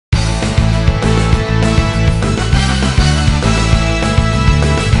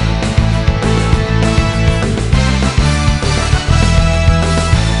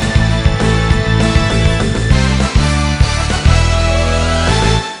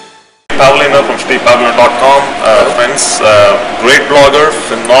Pavlina from Pavlina.com. Friends, great blogger,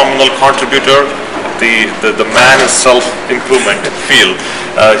 phenomenal contributor. The man is self-improvement field.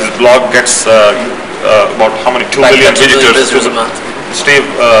 His blog gets about how many? 2 million visitors. Steve,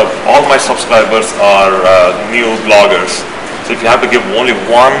 all my subscribers are new bloggers. So if you have to give only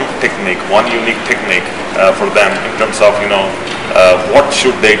one technique, one unique technique for them in terms of, what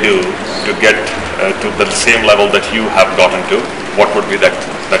should they do to get to the same level that you have gotten to, what would be that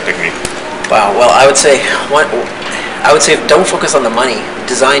technique? Wow. Well, I would say don't focus on the money.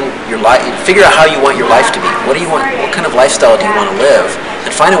 Design your life. Figure out how you want your life to be. What do you want? What kind of lifestyle do you want to live?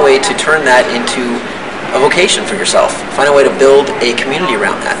 And find a way to turn that into a vocation for yourself. Find a way to build a community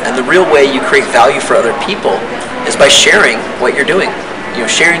around that. And the real way you create value for other people is by sharing what you're doing.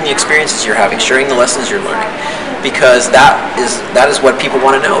 Sharing the experiences you're having, sharing the lessons you're learning, because that is what people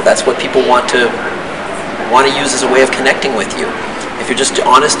want to know. That's what people want to use as a way of connecting with you. If you're just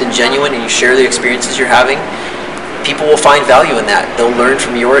honest and genuine and you share the experiences you're having, people will find value in that. They'll learn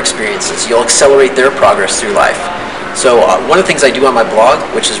from your experiences. You'll accelerate their progress through life. So one of the things I do on my blog,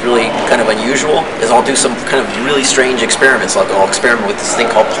 which is really kind of unusual, is I'll do some kind of really strange experiments. I'll experiment with this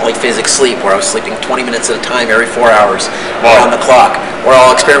thing called polyphasic sleep, where I was sleeping 20 minutes at a time every 4 hours on the clock. Or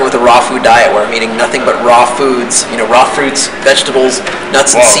I'll experiment with a raw food diet, where I'm eating nothing but raw foods, raw fruits, vegetables,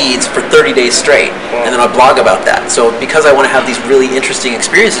 nuts and seeds for 30 days straight. And then I'll blog about that. So because I want to have these really interesting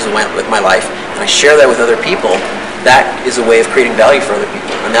experiences with my life, and I share that with other people, that is a way of creating value for other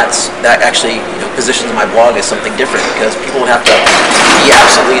people. And that actually positions my blog as something different, because people have to be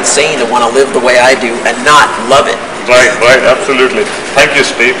absolutely insane to want to live the way I do and not love it. Right, absolutely. Thank you,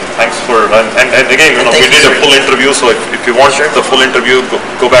 Steve. Thanks for, and again, we did a full interview, so if you want the full interview,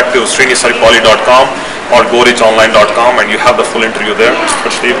 go back to SriniSaripalli.com or GoRichOnline.com and you have the full interview there.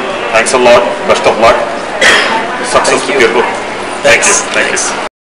 But Steve, thanks a lot. Best of luck. Success with your book. Thank you. Thank you.